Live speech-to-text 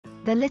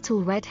The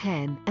Little Red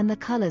Hen and the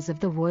Colors of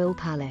the Royal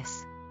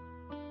Palace.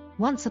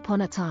 Once upon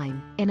a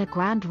time, in a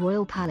grand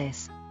royal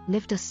palace,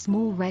 lived a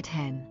small red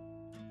hen.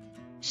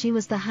 She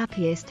was the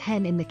happiest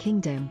hen in the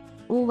kingdom,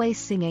 always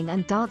singing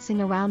and dancing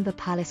around the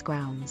palace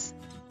grounds.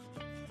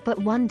 But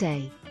one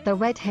day, the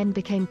red hen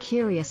became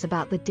curious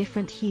about the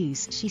different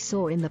hues she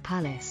saw in the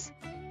palace.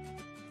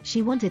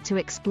 She wanted to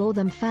explore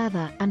them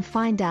further and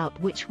find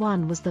out which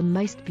one was the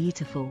most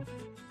beautiful.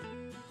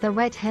 The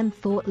red hen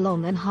thought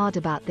long and hard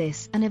about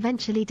this and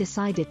eventually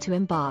decided to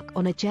embark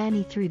on a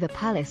journey through the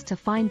palace to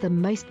find the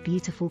most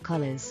beautiful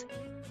colors.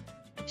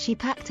 She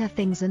packed her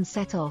things and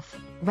set off,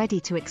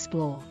 ready to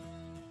explore.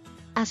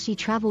 As she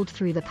traveled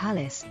through the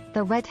palace,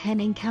 the red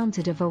hen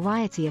encountered a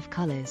variety of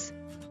colors.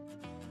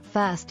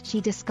 First,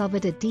 she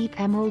discovered a deep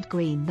emerald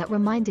green that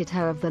reminded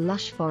her of the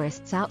lush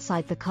forests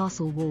outside the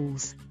castle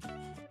walls.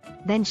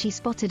 Then she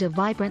spotted a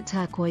vibrant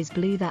turquoise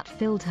blue that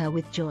filled her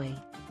with joy.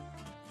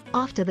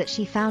 After that,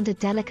 she found a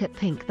delicate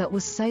pink that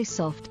was so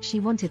soft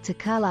she wanted to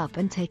curl up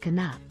and take a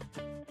nap.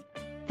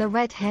 The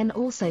red hen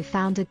also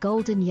found a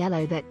golden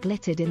yellow that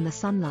glittered in the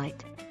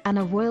sunlight, and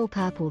a royal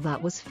purple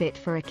that was fit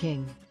for a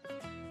king.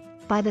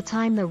 By the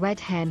time the red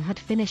hen had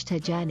finished her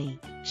journey,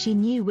 she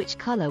knew which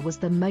color was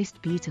the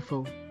most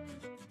beautiful.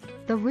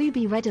 The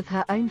ruby red of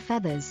her own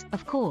feathers,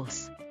 of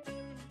course.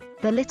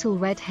 The little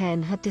red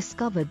hen had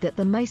discovered that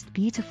the most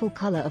beautiful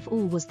color of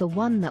all was the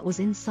one that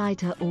was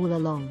inside her all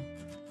along.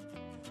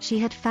 She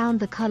had found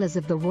the colors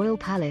of the royal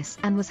palace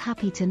and was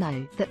happy to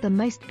know that the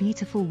most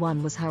beautiful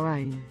one was her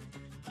own.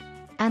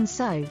 And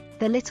so,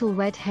 the little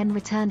red hen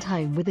returned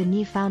home with a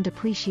newfound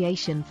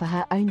appreciation for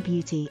her own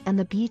beauty and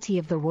the beauty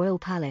of the royal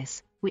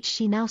palace, which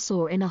she now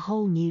saw in a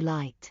whole new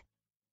light.